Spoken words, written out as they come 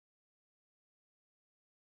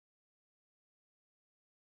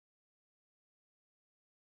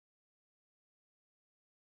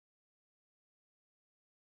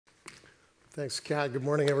Thanks, Kat. Good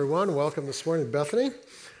morning, everyone. Welcome this morning to Bethany.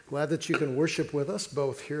 Glad that you can worship with us,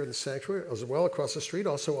 both here in the sanctuary as well across the street,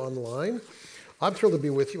 also online. I'm thrilled to be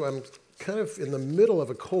with you. I'm kind of in the middle of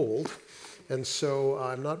a cold, and so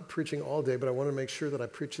I'm not preaching all day, but I want to make sure that I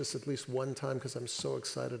preach this at least one time because I'm so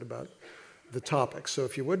excited about the topic. So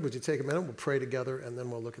if you would you take a minute? We'll pray together, and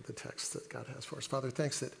then we'll look at the text that God has for us. Father,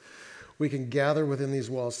 thanks that we can gather within these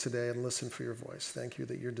walls today and listen for your voice. Thank you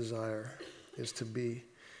that your desire is to be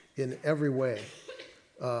in every way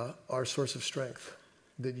our source of strength,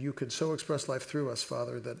 that you could so express life through us,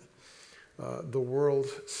 Father, that the world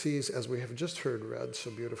sees, as we have just heard read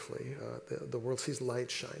so beautifully, the world sees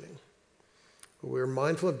light shining. We're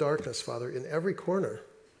mindful of darkness, Father, in every corner,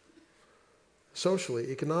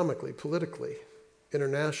 socially, economically, politically,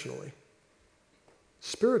 internationally,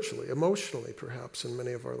 spiritually, emotionally, perhaps, in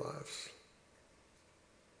many of our lives.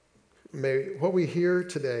 May what we hear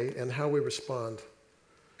today and how we respond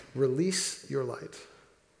release your light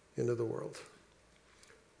into the world.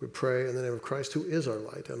 We pray in the name of Christ, who is our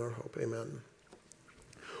light and our hope. Amen.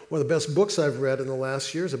 One of the best books I've read in the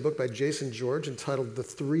last year is a book by Jason George entitled The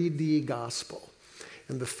 3D Gospel.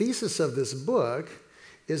 And the thesis of this book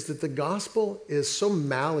is that the gospel is so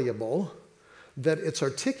malleable that it's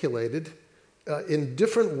articulated in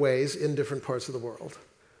different ways in different parts of the world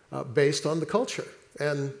based on the culture.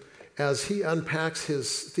 And as he unpacks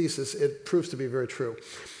his thesis, it proves to be very true.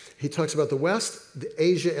 He talks about the West, the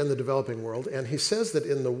Asia, and the developing world, and he says that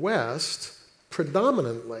in the West,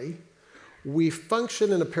 predominantly, we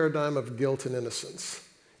function in a paradigm of guilt and innocence.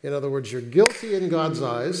 In other words, you're guilty in God's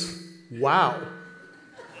eyes. Wow.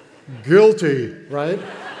 Guilty, right?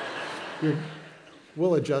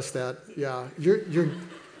 We'll adjust that. Yeah.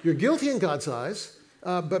 You're guilty in God's eyes,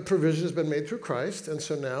 but provision has been made through Christ, and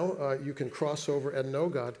so now you can cross over and know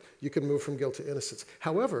God. You can move from guilt to innocence.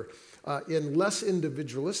 However, in less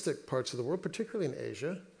individualistic parts of the world, particularly in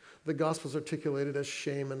Asia, the gospel is articulated as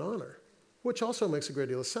shame and honor, which also makes a great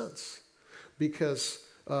deal of sense because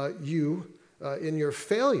you, in your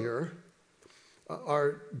failure,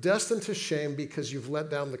 are destined to shame because you've let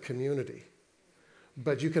down the community.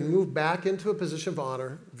 But you can move back into a position of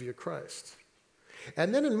honor via Christ.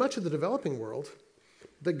 And then in much of the developing world,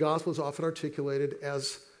 the gospel is often articulated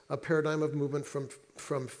as a paradigm of movement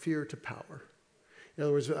from fear to power. In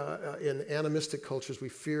other words, in animistic cultures, we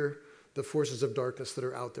fear the forces of darkness that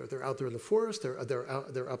are out there. They're out there in the forest,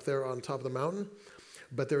 they're up there on top of the mountain,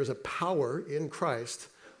 but there is a power in Christ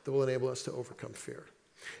that will enable us to overcome fear.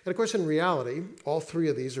 And of course, in reality, all three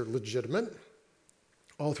of these are legitimate,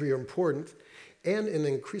 all three are important, and in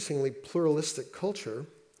an increasingly pluralistic culture,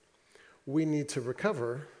 we need to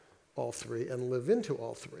recover all three and live into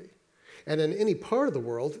all three. And in any part of the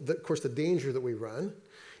world, of course, the danger that we run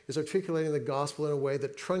is articulating the gospel in a way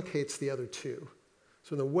that truncates the other two.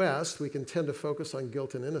 So in the West, we can tend to focus on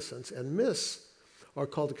guilt and innocence and miss our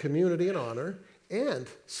call to community and honor, and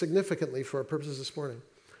significantly for our purposes this morning,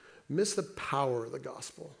 miss the power of the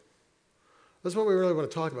gospel. That's what we really want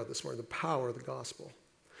to talk about this morning, the power of the gospel.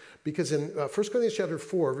 Because in 1 Corinthians chapter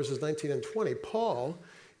 4, verses 19 and 20, Paul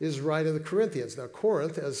is writing to the Corinthians. Now,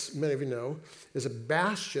 Corinth, as many of you know, is a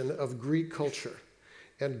bastion of Greek culture.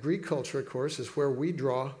 And Greek culture, of course, is where we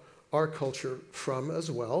draw our culture from as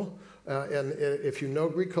well. And if you know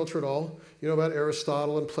Greek culture at all, you know about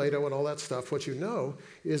Aristotle and Plato and all that stuff. What you know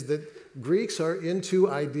is that Greeks are into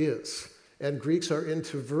ideas, and Greeks are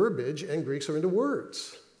into verbiage, and Greeks are into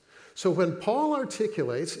words. So when Paul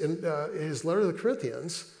articulates in his letter to the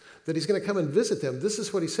Corinthians that he's going to come and visit them, this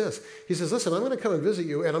is what he says. He says, listen, I'm going to come and visit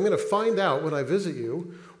you, and I'm going to find out when I visit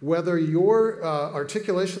you whether your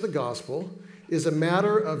articulation of the gospel is a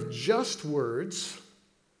matter of just words,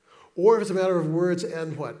 or if it's a matter of words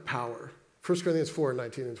and what? Power. 1 Corinthians 4,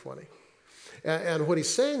 19 and 20. And what he's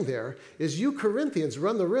saying there is you Corinthians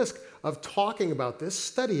run the risk of talking about this,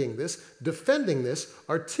 studying this, defending this,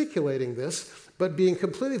 articulating this, but being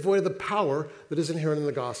completely void of the power that is inherent in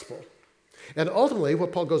the gospel. And ultimately,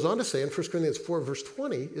 what Paul goes on to say in 1 Corinthians 4, verse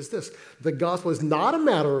 20 is this: the gospel is not a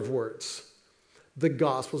matter of words. The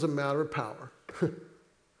gospel is a matter of power.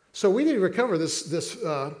 So we need to recover this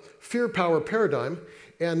fear-power paradigm.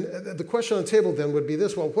 And the question on the table then would be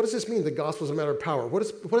this: well, what does this mean, the gospel is a matter of power? What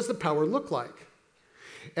does the power look like?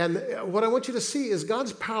 And what I want you to see is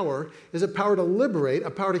God's power is a power to liberate, a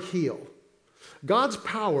power to heal. God's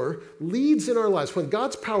power leads in our lives. When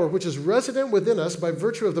God's power, which is resident within us by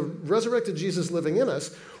virtue of the resurrected Jesus living in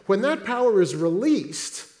us, when that power is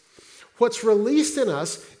released, what's released in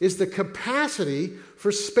us is the capacity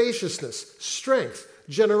for spaciousness, strength,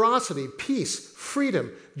 generosity, peace,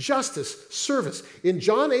 freedom, justice, service. In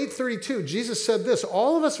John 8:32, Jesus said this,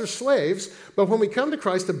 all of us are slaves, but when we come to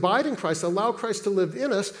Christ, abide in Christ, allow Christ to live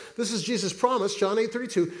in us, this is Jesus' promise, John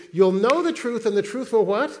 8:32, you'll know the truth, and the truth will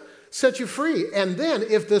what? Set you free. And then,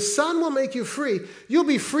 if the Son will make you free, you'll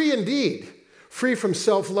be free indeed. Free from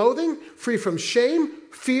self-loathing, free from shame,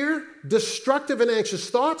 fear, destructive and anxious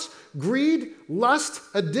thoughts, greed, lust,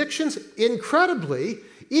 addictions, incredibly,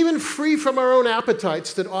 even free from our own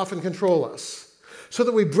appetites that often control us, so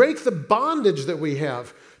that we break the bondage that we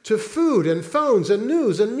have to food and phones and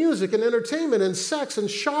news and music and entertainment and sex and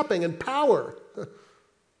shopping and power.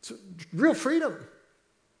 It's real freedom.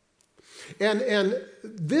 And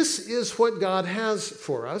this is what God has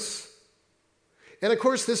for us. And of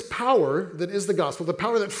course, this power that is the gospel, the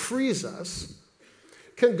power that frees us,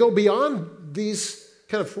 can go beyond these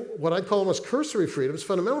kind of what I'd call almost cursory freedoms,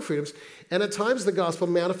 fundamental freedoms, and at times the gospel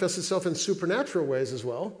manifests itself in supernatural ways as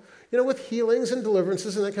well, with healings and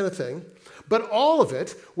deliverances and that kind of thing. But all of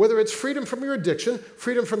it, whether it's freedom from your addiction,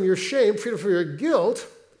 freedom from your shame, freedom from your guilt,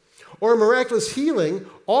 or a miraculous healing,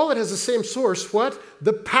 all it has the same source, what?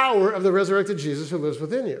 The power of the resurrected Jesus who lives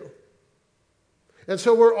within you. And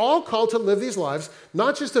so we're all called to live these lives,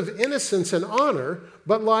 not just of innocence and honor,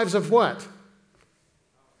 but lives of what?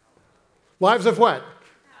 Lives of what?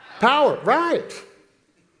 Power, right.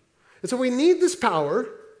 And so we need this power.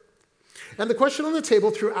 And the question on the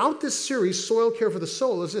table throughout this series, Soil Care for the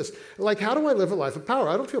Soul, is this. How do I live a life of power?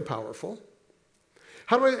 I don't feel powerful.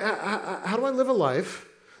 How do I live a life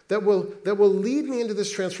that will lead me into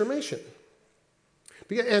this transformation?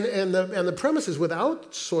 And the premise is,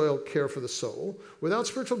 without soil care for the soul, without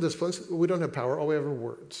spiritual disciplines, we don't have power. All we have are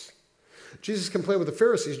words. Jesus' complaint with the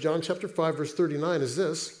Pharisees, John chapter 5, verse 39, is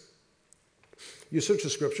this. You search the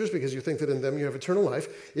scriptures because you think that in them you have eternal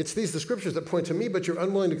life. It's these, the scriptures, that point to me, but you're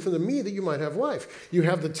unwilling to come to me that you might have life. You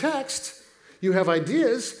have the text. You have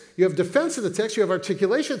ideas. You have defense of the text. You have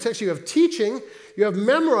articulation of the text. You have teaching. You have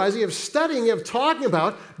memorizing. You have studying. You have talking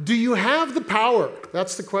about. Do you have the power?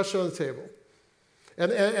 That's the question on the table.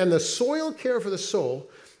 And the soil care for the soul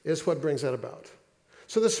is what brings that about.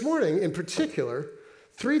 So this morning, in particular,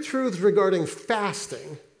 3 truths regarding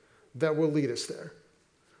fasting that will lead us there.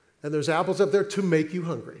 And there's apples up there to make you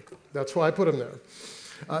hungry. That's why I put them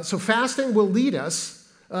there. So fasting will lead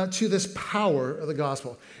us to this power of the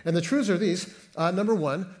gospel. And the truths are these. Number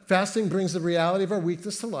 1, fasting brings the reality of our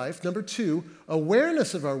weakness to life. Number 2,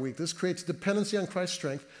 awareness of our weakness creates dependency on Christ's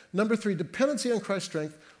strength. Number 3, dependency on Christ's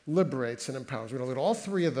strength liberates and empowers. We're going to look at all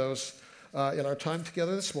 3 of those in our time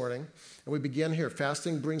together this morning. And we begin here.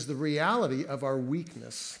 Fasting brings the reality of our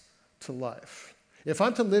weakness to life. If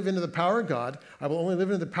I'm to live into the power of God, I will only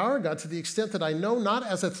live into the power of God to the extent that I know, not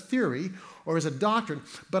as a theory or as a doctrine,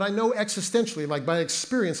 but I know existentially, like by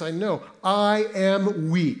experience, I know I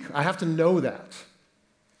am weak. I have to know that.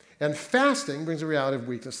 And fasting brings the reality of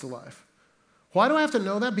weakness to life. Why do I have to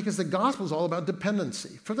know that? Because the gospel is all about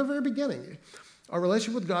dependency. From the very beginning, our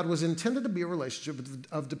relationship with God was intended to be a relationship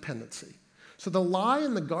of dependency. So the lie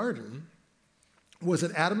in the garden was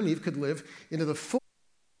that Adam and Eve could live into the full...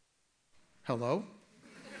 Hello?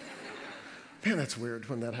 Man, that's weird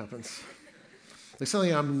when that happens. Like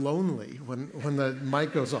suddenly I'm lonely when the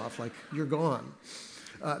mic goes off, like you're gone.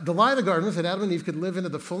 The lie of the garden was that Adam and Eve could live into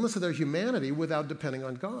the fullness of their humanity without depending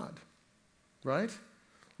on God, right?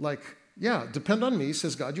 Like, yeah, depend on me,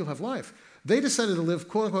 says God, you'll have life. They decided to live,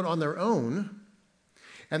 quote unquote, on their own,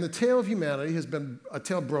 and the tale of humanity has been a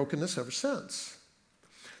tale of brokenness ever since.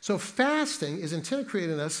 So fasting is intended to create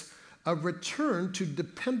in us a return to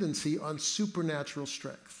dependency on supernatural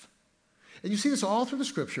strength. And you see this all through the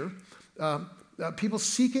scripture. People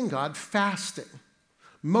seeking God, fasting.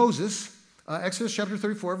 Moses, Exodus chapter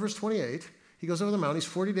 34, verse 28, he goes over the mountain, he's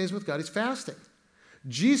 40 days with God, he's fasting.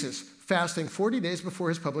 Jesus, fasting 40 days before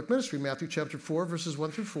his public ministry, Matthew chapter 4, verses 1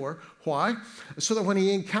 through 4. Why? So that when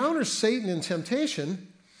he encounters Satan in temptation,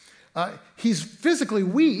 he's physically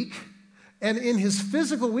weak, and in his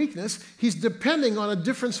physical weakness, he's depending on a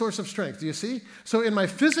different source of strength. Do you see? So in my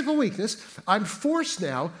physical weakness, I'm forced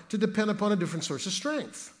now to depend upon a different source of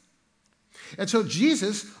strength. And so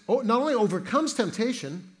Jesus not only overcomes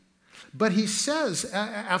temptation, but he says,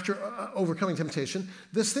 after overcoming temptation,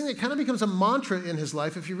 this thing that kind of becomes a mantra in his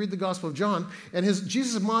life, if you read the Gospel of John, and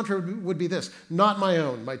Jesus' mantra would be this: not my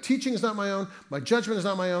own. My teaching is not my own. My judgment is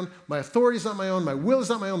not my own. My authority is not my own. My will is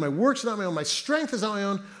not my own. My works are not my own. My strength is not my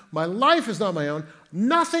own. My life is not my own.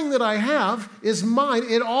 Nothing that I have is mine.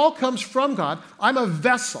 It all comes from God. I'm a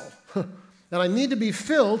vessel, and I need to be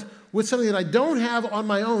filled with something that I don't have on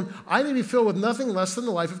my own. I need to be filled with nothing less than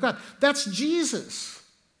the life of God. That's Jesus.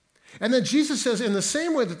 And then Jesus says, in the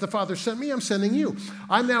same way that the Father sent me, I'm sending you.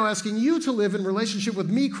 I'm now asking you to live in relationship with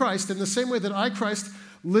me, Christ, in the same way that I, Christ,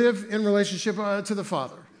 live in relationship to the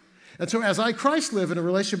Father. And so as I, Christ, live in a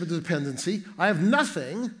relationship of dependency, I have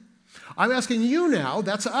nothing. I'm asking you now,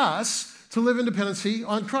 that's us, to live in dependency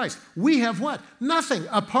on Christ. We have what? Nothing.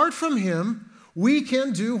 Apart from him, we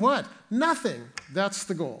can do what? Nothing. That's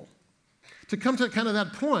the goal. To come to kind of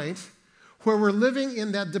that point where we're living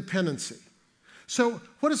in that dependency. So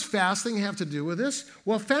what does fasting have to do with this?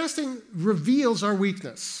 Well, fasting reveals our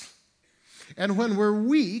weakness. And when we're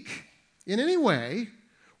weak in any way,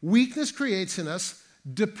 weakness creates in us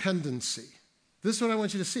dependency. This is what I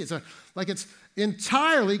want you to see. It's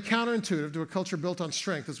entirely counterintuitive to a culture built on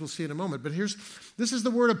strength, as we'll see in a moment. But this is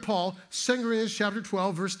the word of Paul, 2 Corinthians chapter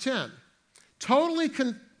 12, verse 10. Totally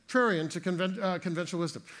contrarian to conventional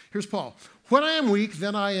wisdom. Here's Paul. When I am weak,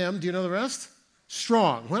 then I am, do you know the rest?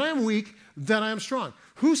 Strong. When I am weak, then I am strong.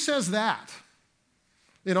 Who says that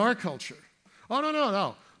in our culture?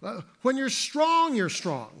 Oh, no. When you're strong, you're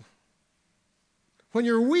strong. When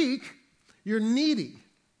you're weak, you're needy.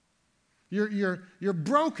 You're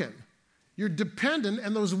broken. You're dependent,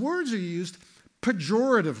 and those words are used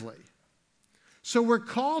pejoratively. So we're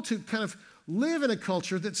called to kind of live in a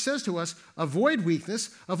culture that says to us, avoid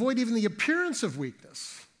weakness, avoid even the appearance of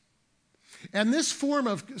weakness. And this form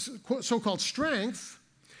of so-called strength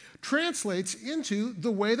translates into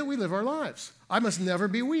the way that we live our lives. I must never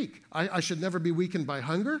be weak. I should never be weakened by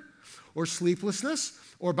hunger or sleeplessness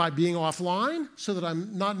or by being offline so that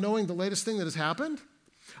I'm not knowing the latest thing that has happened.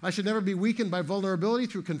 I should never be weakened by vulnerability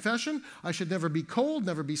through confession. I should never be cold,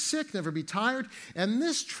 never be sick, never be tired. And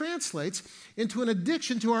this translates into an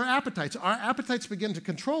addiction to our appetites. Our appetites begin to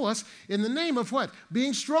control us in the name of what?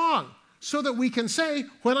 Being strong, so that we can say,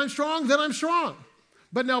 when I'm strong, then I'm strong.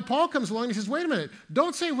 But now Paul comes along and he says, wait a minute.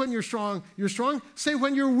 Don't say when you're strong, you're strong. Say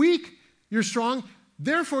when you're weak, you're strong.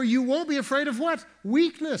 Therefore, you won't be afraid of what?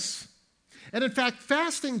 Weakness. And in fact,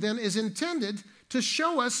 fasting then is intended to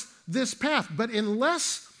show us this path. But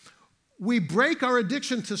unless we break our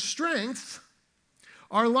addiction to strength,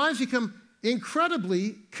 our lives become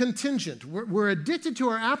incredibly contingent. We're addicted to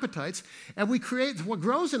our appetites, and we create, what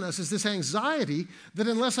grows in us is this anxiety that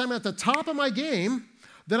unless I'm at the top of my game,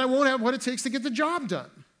 then I won't have what it takes to get the job done.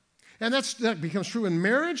 And that becomes true in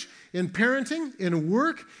marriage, in parenting, in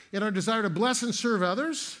work, in our desire to bless and serve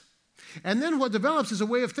others. And then what develops is a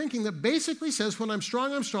way of thinking that basically says, when I'm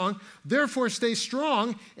strong, therefore stay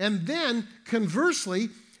strong. And then conversely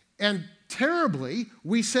and terribly,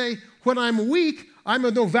 we say, when I'm weak, I'm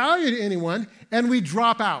of no value to anyone, and we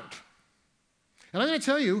drop out. And I'm going to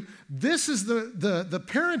tell you, this is the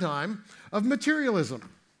paradigm of materialism.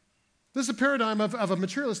 This is a paradigm of a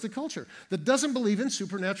materialistic culture that doesn't believe in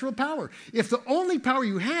supernatural power. If the only power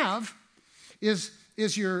you have is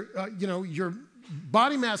your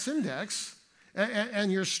body mass index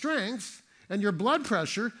and your strength and your blood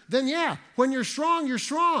pressure, then yeah, when you're strong, you're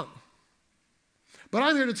strong. But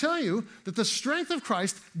I'm here to tell you that the strength of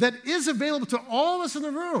Christ that is available to all of us in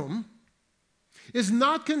the room is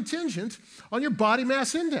not contingent on your body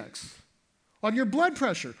mass index, on your blood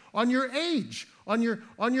pressure, on your age, on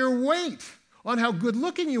your weight, on how good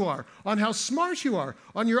looking you are, on how smart you are,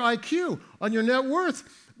 on your IQ, on your net worth.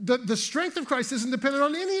 The strength of Christ isn't dependent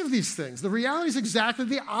on any of these things. The reality is exactly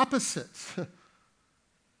the opposite.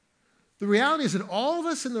 The reality is that all of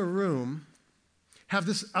us in the room have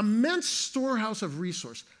this immense storehouse of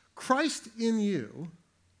resource, Christ in you,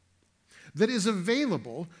 that is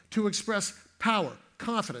available to express power,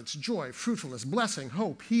 confidence, joy, fruitfulness, blessing,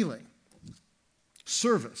 hope, healing,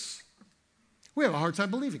 service. We have a hard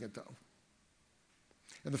time believing it, though.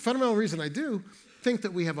 And the fundamental reason I do think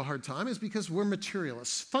that we have a hard time is because we're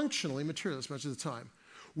materialists, functionally materialists much of the time.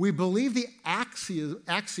 We believe the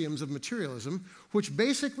axioms of materialism, which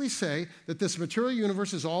basically say that this material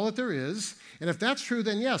universe is all that there is. And if that's true,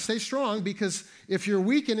 then yeah, stay strong, because if you're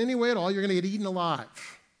weak in any way at all, you're going to get eaten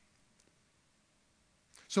alive.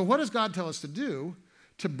 So what does God tell us to do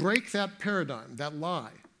to break that paradigm, that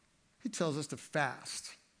lie? He tells us to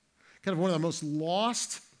fast. Kind of one of the most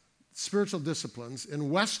lost spiritual disciplines in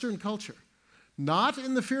Western culture. Not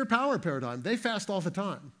in the fear-power paradigm. They fast all the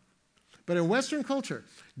time. But in Western culture,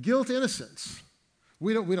 guilt, innocence,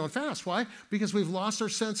 we don't fast. Why? Because we've lost our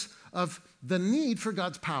sense of the need for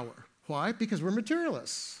God's power. Why? Because we're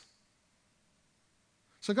materialists.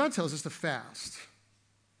 So God tells us to fast.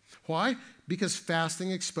 Why? Because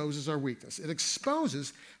fasting exposes our weakness. It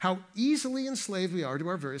exposes how easily enslaved we are to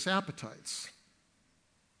our various appetites.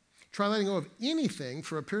 Try letting go of anything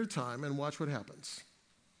for a period of time and watch what happens.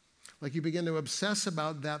 Like you begin to obsess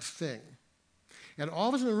about that thing. And all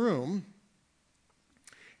of us in the room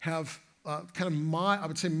have I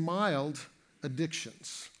would say mild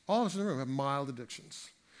addictions. All of us in the room have mild addictions.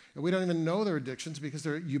 And we don't even know they're addictions because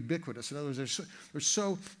they're ubiquitous. In other words,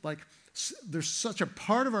 they're such a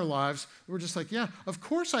part of our lives that we're just like, yeah, of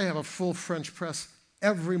course I have a full French press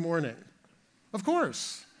every morning. Of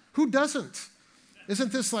course. Who doesn't?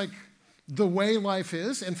 Isn't this like the way life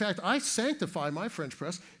is? In fact, I sanctify my French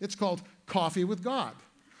press. It's called coffee with God.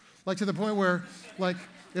 Like to the point where, like,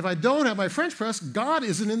 if I don't have my French press, God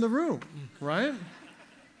isn't in the room, right?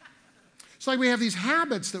 It's like we have these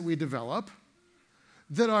habits that we develop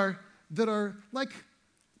that are like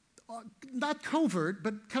not covert,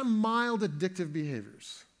 but kind of mild addictive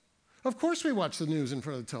behaviors. Of course we watch the news in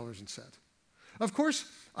front of the television set. Of course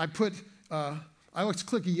I always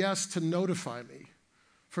click yes to notify me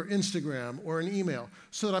for Instagram or an email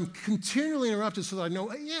so that I'm continually interrupted so that I know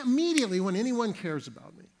immediately when anyone cares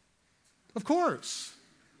about me. Of course.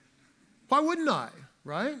 Why wouldn't I,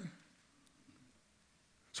 right?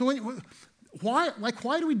 So why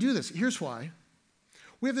do we do this? Here's why.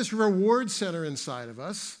 We have this reward center inside of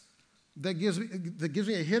us that gives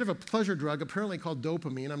me a hit of a pleasure drug, apparently called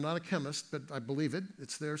dopamine. I'm not a chemist, but I believe it.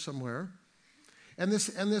 It's there somewhere. And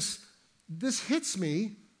this hits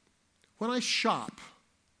me when I shop,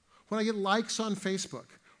 when I get likes on Facebook,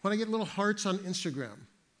 when I get little hearts on Instagram,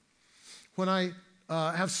 when I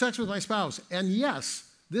have sex with my spouse. And yes,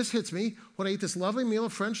 this hits me when I eat this lovely meal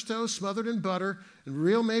of French toast smothered in butter and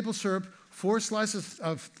real maple syrup, 4 slices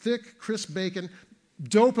of thick, crisp bacon,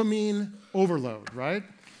 dopamine overload, right?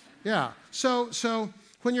 Yeah. So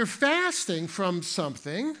when you're fasting from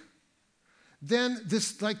something, then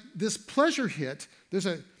this pleasure hit,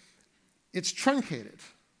 it's truncated.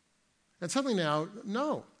 And suddenly now,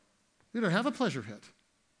 no, we don't have a pleasure hit.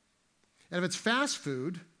 And if it's fast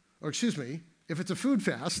food, if it's a food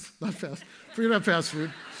fast, not fast, forget about fast food.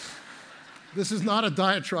 This is not a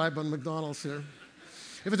diatribe on McDonald's here.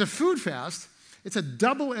 If it's a food fast, it's a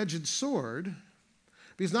double-edged sword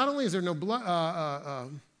because not only is there no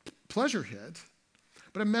pleasure hit,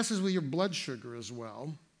 but it messes with your blood sugar as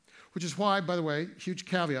well, which is why, by the way, huge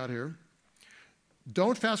caveat here,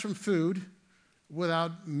 don't fast from food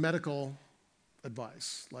without medical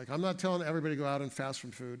advice. Like, I'm not telling everybody to go out and fast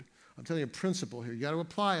from food. I'm telling you a principle here. You got to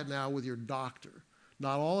apply it now with your doctor.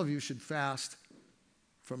 Not all of you should fast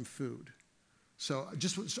from food. So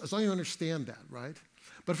just as long as you understand that, right?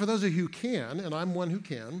 But for those of you who can, and I'm one who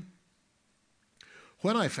can,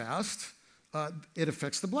 when I fast, it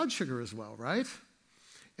affects the blood sugar as well, right?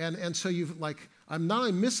 And so I'm not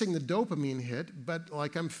only missing the dopamine hit, but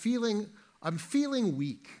like I'm feeling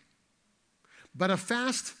weak. But a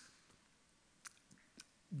fast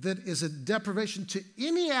that is a deprivation to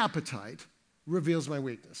any appetite reveals my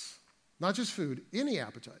weakness. Not just food, any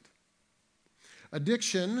appetite.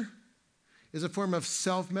 Addiction is a form of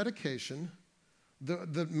self-medication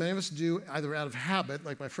that many of us do either out of habit,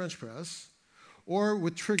 like my French press, or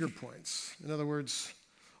with trigger points. In other words,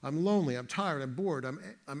 I'm lonely, I'm tired, I'm bored,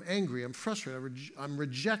 I'm angry, I'm frustrated, I'm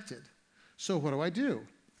rejected. So what do?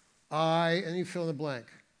 And you fill in the blank.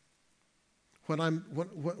 When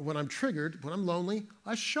I'm triggered, when I'm lonely,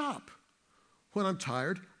 I shop. When I'm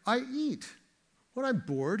tired, I eat. When I'm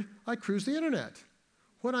bored, I cruise the internet.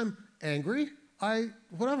 When I'm angry,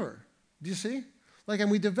 whatever. Do you see?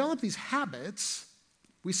 And we develop these habits,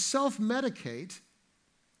 we self-medicate,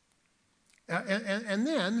 and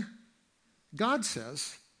then God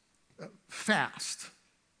says, fast.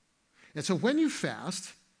 And so when you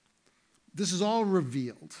fast, this is all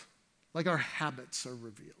revealed, like our habits are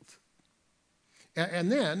revealed.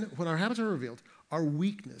 And then, when our habits are revealed, our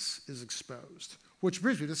weakness is exposed, which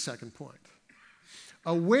brings me to the second point.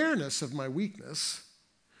 Awareness of my weakness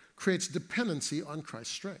creates dependency on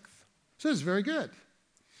Christ's strength. So this is very good.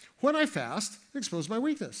 When I fast, it exposes my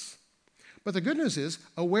weakness. But the good news is,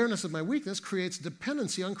 awareness of my weakness creates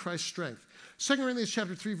dependency on Christ's strength. 2 Corinthians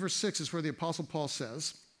chapter 3, verse 6 is where the Apostle Paul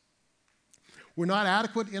says, we're not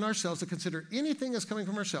adequate in ourselves to consider anything as coming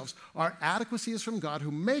from ourselves. Our adequacy is from God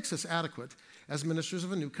who makes us adequate as ministers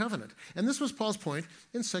of a new covenant. And this was Paul's point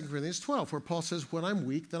in 2 Corinthians 12, where Paul says, when I'm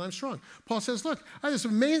weak, then I'm strong. Paul says, look, I had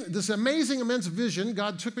this amazing, immense vision.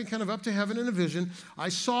 God took me kind of up to heaven in a vision. I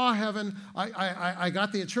saw heaven. I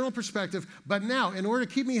got the eternal perspective. But now, in order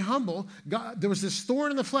to keep me humble, there was this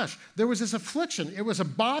thorn in the flesh. There was this affliction. It was a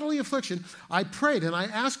bodily affliction. I prayed, and I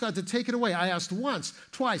asked God to take it away. I asked once,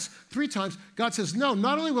 twice, 3 times. God says, no,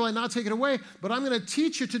 not only will I not take it away, but I'm going to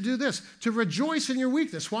teach you to do this, to rejoice in your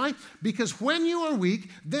weakness. Why? Because when you are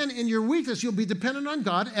weak, then in your weakness you'll be dependent on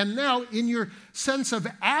God, and now in your sense of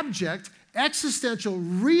abject, existential,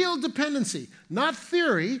 real dependency, not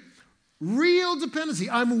theory, real dependency.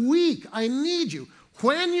 I'm weak. I need you.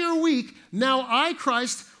 When you're weak, now I,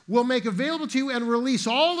 Christ, will make available to you and release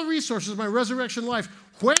all the resources of my resurrection life.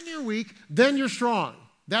 When you're weak, then you're strong.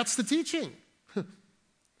 That's the teaching.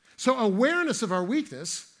 So awareness of our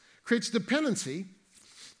weakness creates dependency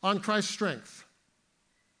on Christ's strength.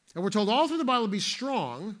 And we're told all through the Bible to be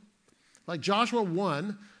strong, like Joshua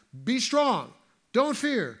 1, be strong, don't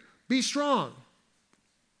fear, be strong.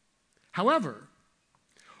 However,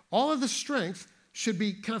 all of the strength should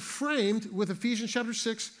be kind of framed with Ephesians chapter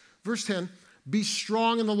 6, verse 10, be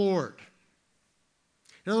strong in the Lord.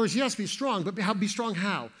 In other words, yes, be strong, but be strong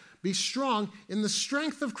how? Be strong in the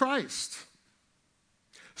strength of Christ,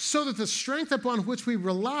 so that the strength upon which we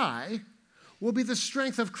rely will be the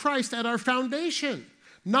strength of Christ at our foundation,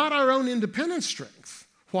 not our own independent strength.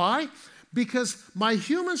 Why? Because my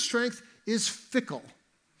human strength is fickle.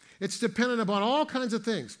 It's dependent upon all kinds of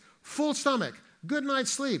things. Full stomach, good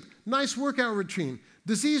night's sleep, nice workout routine,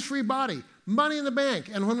 disease-free body, money in the bank.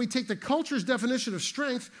 And when we take the culture's definition of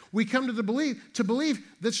strength, we come to believe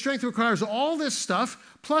that strength requires all this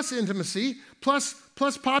stuff, plus intimacy, plus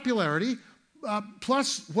popularity,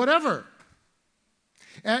 plus whatever.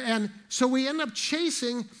 And so we end up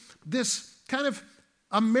chasing this kind of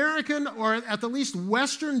American, or at the least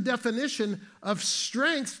Western definition of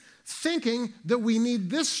strength, thinking that we need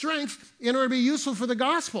this strength in order to be useful for the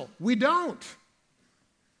gospel. We don't.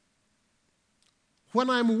 When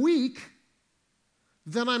I'm weak,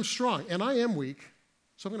 then I'm strong. And I am weak,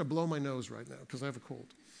 so I'm going to blow my nose right now because I have a cold.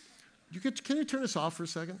 Can you turn this off for a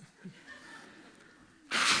second?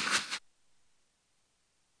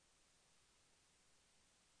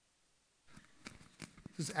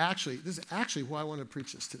 This is actually why I want to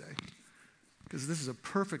preach this today, because this is a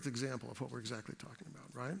perfect example of what we're exactly talking about,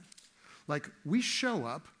 right? Like, we show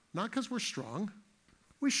up not because we're strong,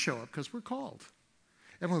 we show up because we're called.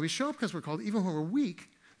 And when we show up because we're called, even when we're weak,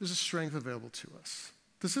 there's a strength available to us.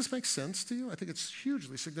 Does this make sense to you? I think it's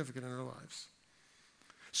hugely significant in our lives.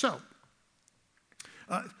 So,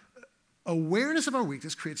 awareness of our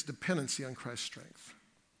weakness creates dependency on Christ's strength.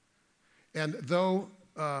 And though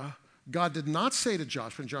God did not say to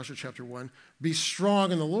Joshua in Joshua chapter 1, be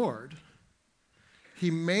strong in the Lord,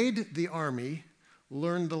 he made the army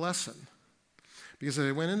learn the lesson. Because as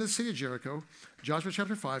they went into the city of Jericho, Joshua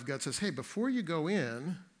chapter 5, God says, hey, before you go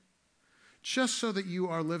in, just so that you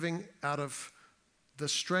are living out of the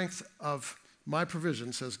strength of my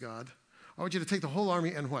provision, says God, I want you to take the whole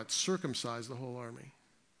army and what? Circumcise the whole army.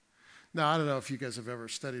 Now, I don't know if you guys have ever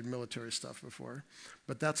studied military stuff before,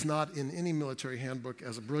 but that's not in any military handbook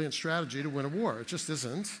as a brilliant strategy to win a war. It just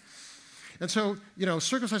isn't. And so,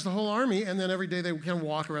 circumcise the whole army, and then every day they can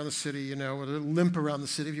walk around the city, or limp around the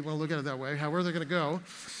city, if you want to look at it that way, however they're going to go.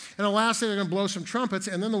 And the last day they're going to blow some trumpets,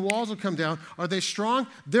 and then the walls will come down. Are they strong?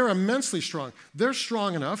 They're immensely strong. They're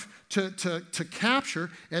strong enough to capture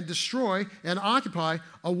and destroy and occupy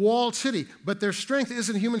a walled city. But their strength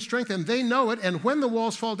isn't human strength, and they know it. And when the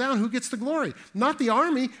walls fall down, who gets the glory? Not the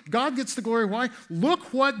army. God gets the glory. Why?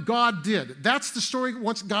 Look what God did. That's the story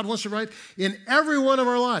God wants to write in every one of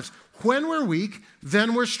our lives. When we're weak,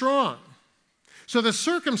 then we're strong. So the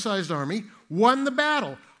circumcised army won the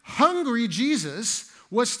battle. Hungry Jesus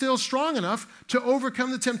was still strong enough to overcome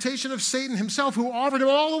the temptation of Satan himself, who offered him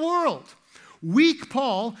all the world. Weak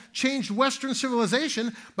Paul changed Western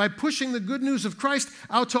civilization by pushing the good news of Christ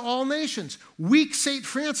out to all nations. Weak St.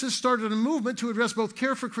 Francis started a movement to address both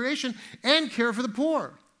care for creation and care for the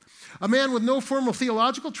poor. A man with no formal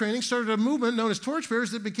theological training started a movement known as Torchbearers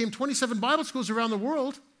that became 27 Bible schools around the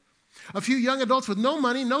world. A few young adults with no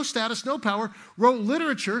money, no status, no power wrote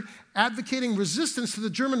literature advocating resistance to the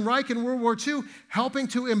German Reich in World War II, helping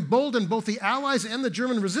to embolden both the Allies and the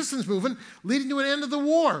German resistance movement, leading to an end of the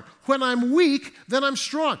war. When I'm weak, then I'm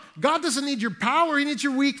strong. God doesn't need your power, he needs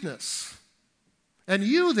your weakness. And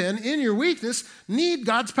you then, in your weakness, need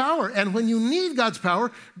God's power. And when you need God's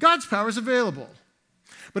power is available.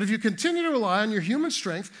 But if you continue to rely on your human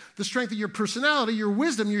strength, the strength of your personality, your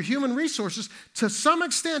wisdom, your human resources, to some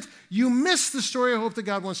extent, you miss the story of hope that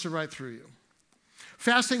God wants to write through you.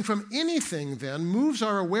 Fasting from anything, then, moves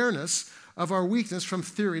our awareness of our weakness from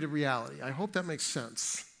theory to reality. I hope that makes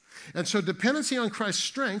sense. And so dependency on Christ's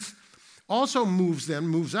strength also moves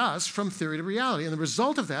us from theory to reality. And the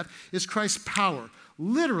result of that is Christ's power,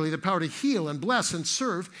 literally the power to heal and bless and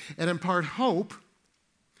serve and impart hope.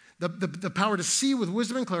 The power to see with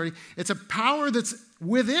wisdom and clarity. It's a power that's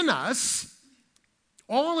within us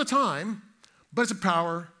all the time, but it's a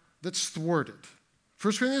power that's thwarted.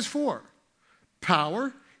 1 Corinthians 4,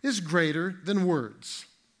 power is greater than words.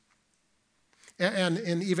 And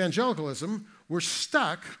in evangelicalism, we're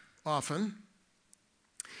stuck often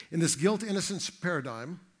in this guilt-innocence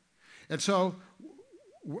paradigm. And so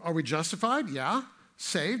Are we justified? Yeah.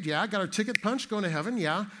 Saved? Yeah. Got our ticket punched, going to heaven?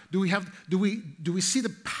 Yeah. Do we see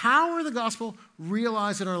the power of the gospel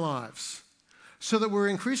realized in our lives so that we're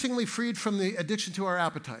increasingly freed from the addiction to our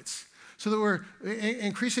appetites? So that we're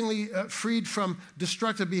increasingly freed from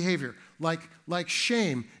destructive behavior like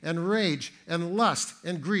shame and rage and lust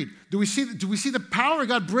and greed. Do we see the power of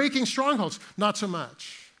God breaking strongholds? Not so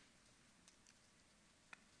much.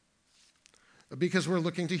 Because we're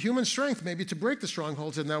looking to human strength maybe to break the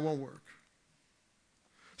strongholds, and that won't work.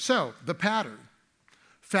 So, the pattern.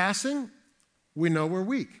 Fasting, we know we're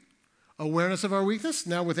weak. Awareness of our weakness,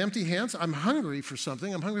 now with empty hands, I'm hungry for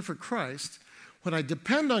something. I'm hungry for Christ. When I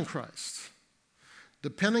depend on Christ,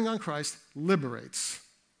 depending on Christ liberates.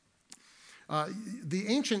 The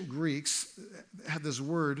ancient Greeks had this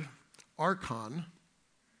word, archon.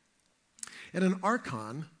 And an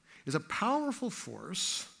archon is a powerful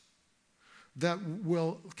force that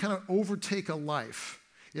will kind of overtake a life.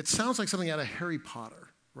 It sounds like something out of Harry Potter,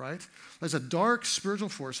 right? There's a dark spiritual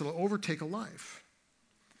force that will overtake a life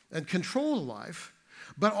and control a life.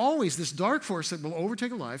 But always, this dark force that will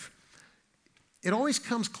overtake a life, it always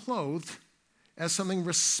comes clothed as something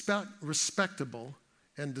respectable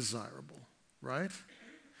and desirable, right?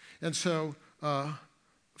 And so I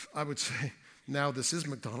would say, now this is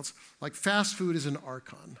McDonald's, like fast food is an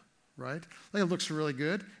archon, right? Like it looks really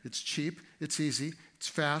good, it's cheap, it's easy, it's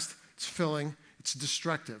fast, it's filling, it's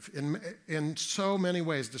destructive. In so many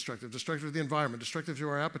ways destructive. Destructive to the environment, destructive to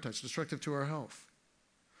our appetites, destructive to our health.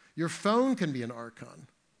 Your phone can be an archon.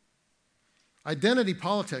 Identity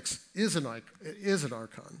politics is an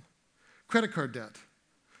archon. Credit card debt,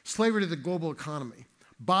 slavery to the global economy,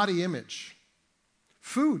 body image.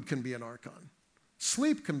 Food can be an archon.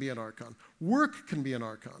 Sleep can be an archon. Work can be an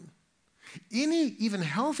archon. Any even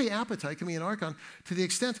healthy appetite can be an archon to the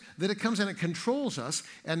extent that it comes and it controls us,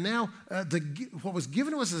 and now what was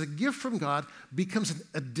given to us as a gift from God becomes an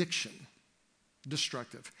addiction.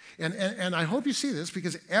 Destructive. And I hope you see this,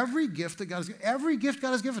 because every gift God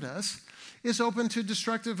has given us is open to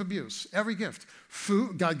destructive abuse. Every gift.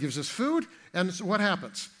 Food, God gives us food, and what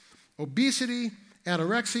happens? Obesity,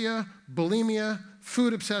 anorexia, bulimia,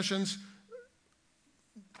 food obsessions.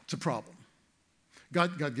 It's a problem.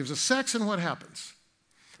 God gives us sex, and what happens?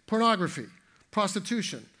 Pornography,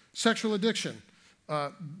 prostitution, sexual addiction,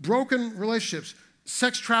 broken relationships,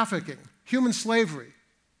 sex trafficking, human slavery.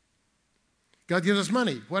 God gives us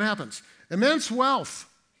money. What happens? Immense wealth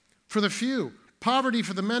for the few, poverty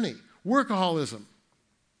for the many, workaholism.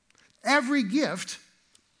 Every gift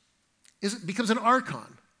becomes an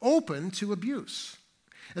archon, open to abuse.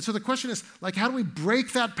 And so the question is, like, how do we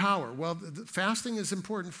break that power? Well, fasting is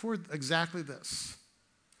important for exactly this.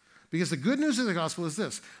 Because the good news of the gospel is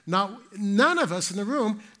this. Now, none of us in the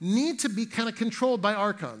room need to be kind of controlled by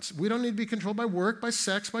archons. We don't need to be controlled by work, by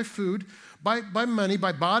sex, by food, by money,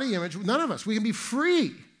 by body image. None of us. We can be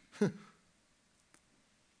free.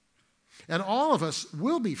 And all of us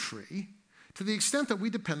will be free to the extent that we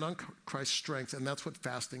depend on Christ's strength, and that's what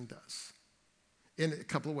fasting does in a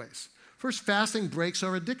couple of ways. First, fasting breaks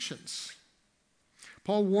our addictions.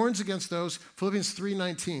 Paul warns against those, Philippians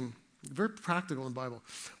 3:19, very practical in the Bible.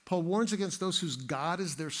 Paul warns against those whose God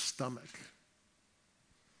is their stomach.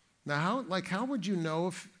 Now, how would you know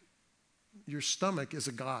if your stomach is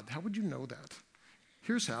a god? How would you know that?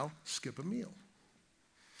 Here's how: skip a meal.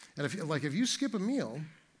 And if you skip a meal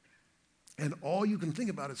and all you can think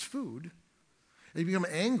about is food, and you become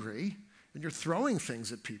angry and you're throwing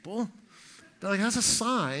things at people, that's a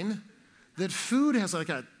sign that food has like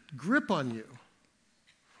a grip on you.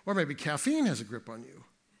 Or maybe caffeine has a grip on you.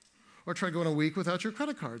 Or try going a week without your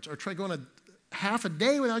credit cards. Or try going half a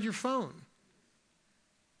day without your phone.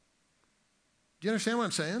 Do you understand what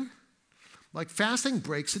I'm saying? Like, fasting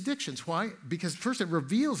breaks addictions. Why? Because first it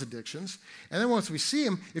reveals addictions, and then once we see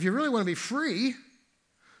them, if you really want to be free,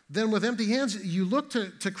 then with empty hands, you look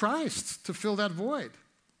to Christ to fill that void.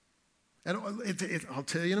 And I'll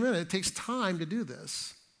tell you in a minute, it takes time to do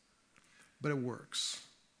this, but it works.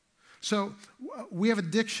 So we have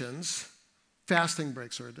addictions. Fasting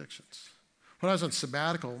breaks our addictions. When I was on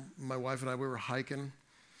sabbatical, my wife and I, we were hiking,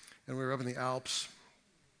 and we were up in the Alps,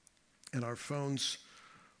 and our phones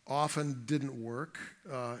often didn't work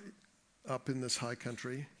up in this high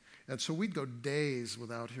country. And so we'd go days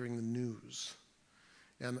without hearing the news.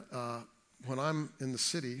 And when I'm in the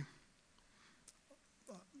city,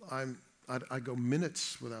 I go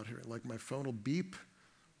minutes without hearing. Like, my phone will beep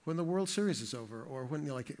when the World Series is over, or when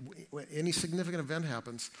when any significant event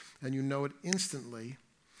happens, and you know it instantly.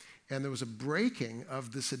 And there was a breaking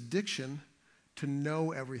of this addiction to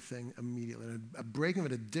know everything immediately, and a breaking of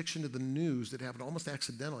an addiction to the news that happened almost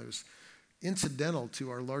accidentally. It was incidental to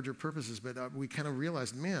our larger purposes, but we kind of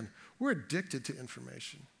realized, man, we're addicted to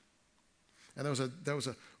information. And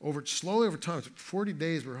slowly over time, 40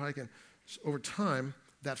 days we were hiking. Over time,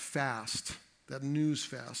 that fast, that news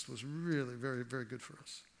fast, was really very, very good for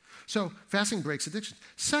us. So fasting breaks addiction.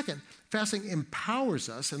 Second, fasting empowers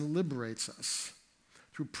us and liberates us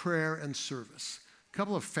through prayer and service. A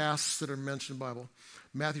couple of fasts that are mentioned in the Bible.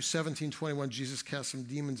 Matthew 17:21, Jesus cast some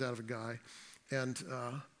demons out of a guy, and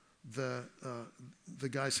the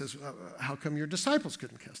guy says, how come your disciples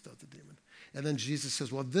couldn't cast out the demon? And then Jesus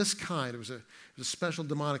says, well, this kind, it was a special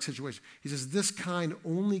demonic situation. He says, this kind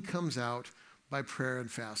only comes out by prayer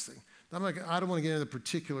and fasting. Now, I don't want to get into the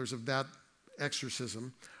particulars of that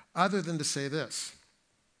exorcism, other than to say this.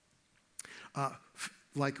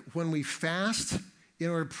 Like when we fast in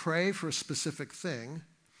order to pray for a specific thing,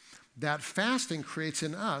 that fasting creates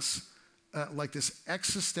in us like this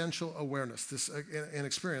existential awareness, an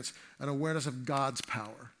experience, an awareness of God's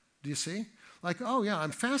power. Do you see? Like, oh yeah,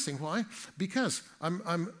 I'm fasting. Why? Because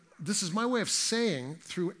this is my way of saying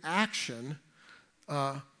through action,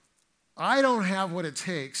 I don't have what it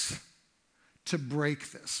takes to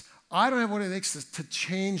break this. I don't have what it takes to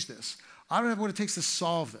change this. I don't have what it takes to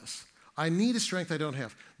solve this. I need a strength I don't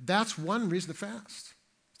have. That's one reason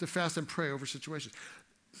to fast and pray over situations.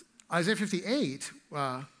 Isaiah 58,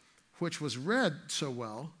 which was read so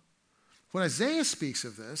well, when Isaiah speaks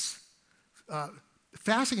of this,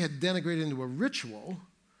 fasting had degenerated into a ritual,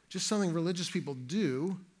 just something religious people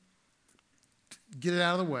do, to get it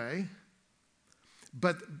out of the way.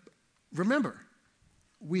 But remember,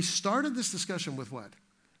 we started this discussion with what?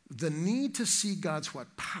 The need to see God's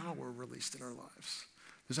what? Power released in our lives.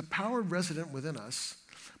 There's a power resident within us,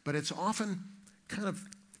 but it's often kind of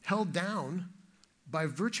held down by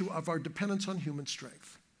virtue of our dependence on human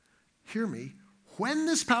strength. Hear me. When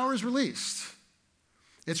this power is released,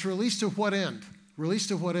 it's released to what end? Released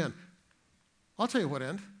to what end? I'll tell you what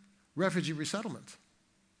end. Refugee resettlement.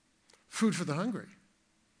 Food for the hungry.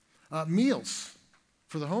 Meals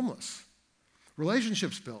for the homeless.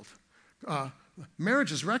 Relationships built.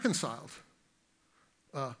 Marriages reconciled.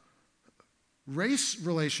 Race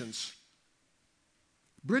relations.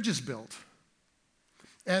 Bridges built.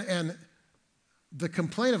 And the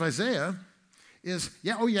complaint of Isaiah is,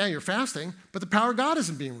 you're fasting, but the power of God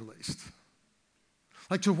isn't being released.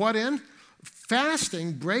 Like to what end?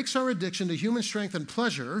 Fasting breaks our addiction to human strength and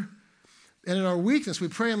pleasure, and in our weakness we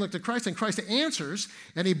pray and look to Christ, and Christ answers,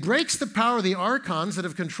 and he breaks the power of the archons that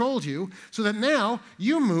have controlled you, so that now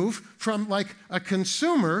you move from like a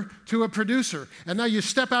consumer to a producer. And now you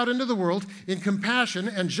step out into the world in compassion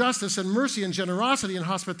and justice and mercy and generosity and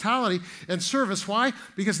hospitality and service. Why?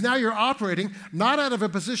 Because now you're operating not out of a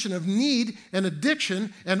position of need and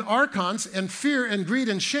addiction and archons and fear and greed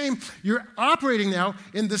and shame. You're operating now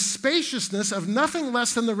in the spaciousness of nothing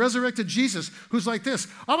less than the resurrected Jesus, who's like this: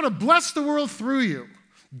 I'm going to bless the world through you.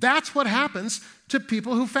 That's what happens to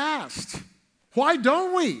people who fast. Why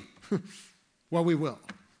don't we? Well, we will.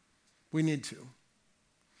 We need to.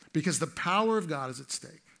 Because the power of God is at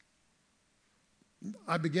stake.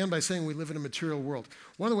 I began by saying we live in a material world.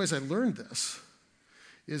 One of the ways I learned this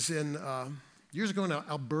is years ago in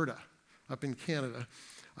Alberta, up in Canada.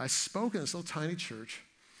 I spoke in this little tiny church,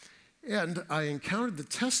 and I encountered the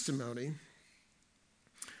testimony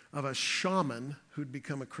of a shaman who'd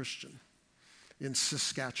become a Christian in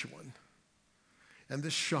Saskatchewan. And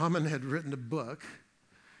this shaman had written a book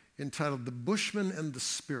entitled The Bushman and the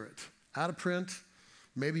Spirit. Out of print.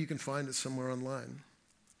 Maybe you can find it somewhere online.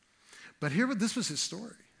 But this was his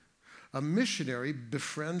story. A missionary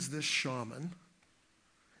befriends this shaman,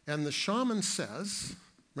 and the shaman says,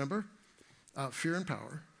 remember, fear and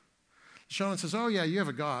power. The shaman says, oh yeah, you have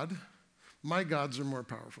a God. My gods are more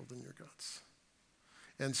powerful than your gods.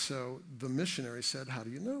 And so the missionary said, how do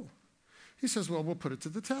you know? He says, well, we'll put it to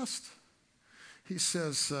the test. He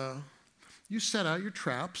says, you set out your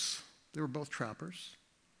traps. They were both trappers.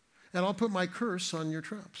 And I'll put my curse on your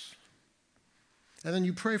traps. And then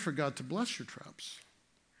you pray for God to bless your traps.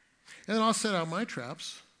 And then I'll set out my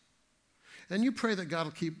traps. And you pray that God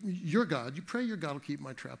will keep, you pray your God will keep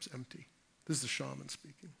my traps empty. This is the shaman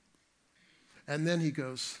speaking. And then he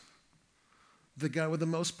goes, the guy with the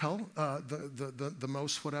most the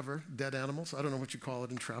most whatever, dead animals, I don't know what you call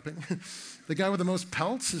it in trapping. The guy with the most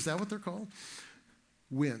pelts, is that what they're called?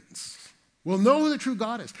 Wins. We'll know who the true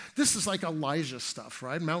God is. This is like Elijah stuff,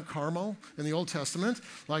 right? Mount Carmel in the Old Testament.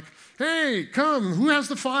 Like, hey, come, who has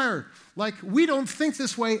the fire? Like, we don't think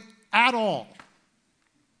this way at all.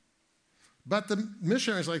 But the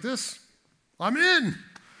missionary's like this, I'm in.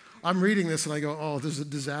 I'm reading this and I go, oh, there's a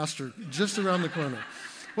disaster just around the corner.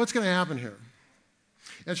 What's going to happen here?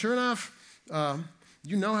 And sure enough,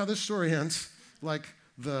 You know how this story ends. Like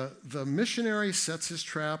the missionary sets his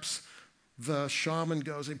traps. The shaman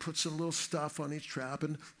goes and puts some little stuff on each trap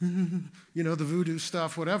and, the voodoo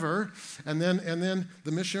stuff, whatever. And then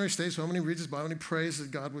the missionary stays home and he reads his Bible and he prays that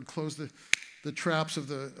God would close the traps of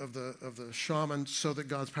the shaman so that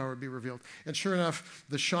God's power would be revealed. And sure enough,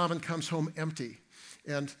 the shaman comes home empty.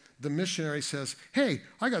 And the missionary says, hey,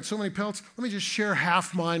 I got so many pelts, let me just share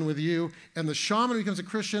half mine with you. And the shaman becomes a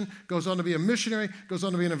Christian, goes on to be a missionary, goes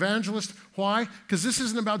on to be an evangelist. Why? Because this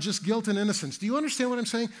isn't about just guilt and innocence. Do you understand what I'm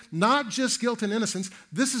saying? Not just guilt and innocence.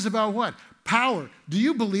 This is about what? Power. Do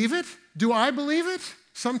you believe it? Do I believe it?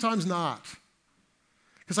 Sometimes not.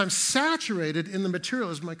 Because I'm saturated in the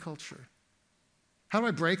materialism of my culture. How do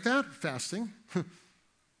I break that? Fasting.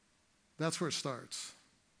 That's where it starts.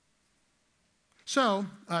 So,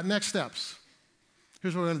 next steps.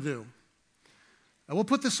 Here's what we're going to do. And we'll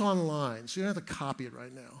put this online, so you don't have to copy it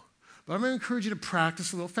right now. But I'm going to encourage you to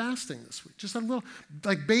practice a little fasting this week. Just a little,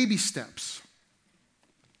 like baby steps.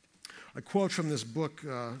 A quote from this book,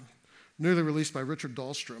 newly released by Richard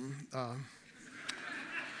Dahlstrom.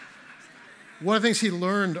 One of the things he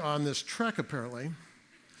learned on this trek, apparently,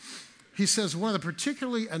 he says one of the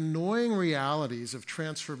particularly annoying realities of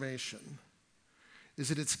transformation is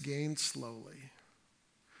that it's gained slowly.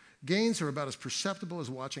 Gains are about as perceptible as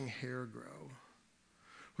watching hair grow,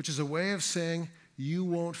 which is a way of saying you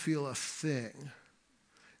won't feel a thing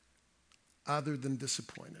other than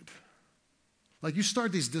disappointed. Like you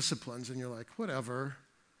start these disciplines and you're like, whatever,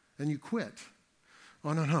 and you quit.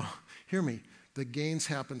 Oh, no, hear me. The gains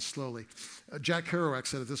happen slowly. Jack Kerouac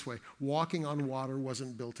said it this way, walking on water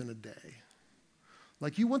wasn't built in a day.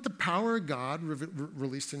 Like you want the power of God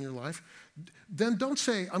released in your life, then don't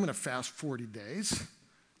say, I'm going to fast 40 days.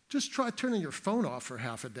 Just try turning your phone off for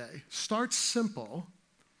half a day. Start simple,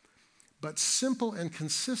 but simple and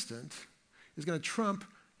consistent is going to trump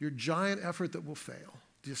your giant effort that will fail.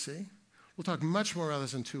 Do you see? We'll talk much more about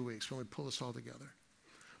this in 2 weeks when we pull this all together.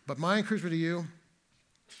 But my encouragement to you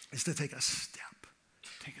is to take a step.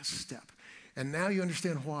 Take a step. And now you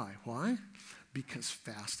understand why. Why? Because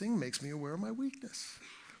fasting makes me aware of my weakness.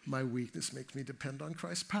 My weakness makes me depend on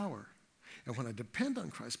Christ's power. And when I depend on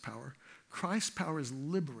Christ's power is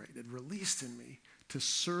liberated, released in me to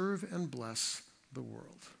serve and bless the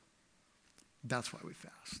world. That's why we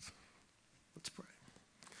fast. Let's pray.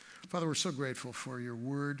 Father, we're so grateful for your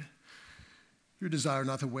word, your desire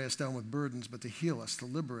not to weigh us down with burdens, but to heal us, to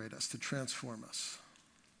liberate us, to transform us.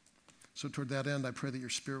 So toward that end, I pray that your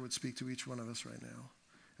Spirit would speak to each one of us right now.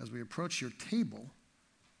 As we approach your table,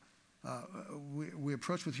 we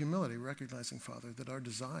approach with humility, recognizing, Father, that our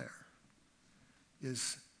desire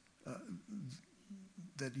is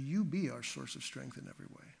that you be our source of strength in every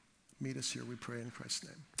way. Meet us here, we pray in Christ's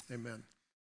name. Amen.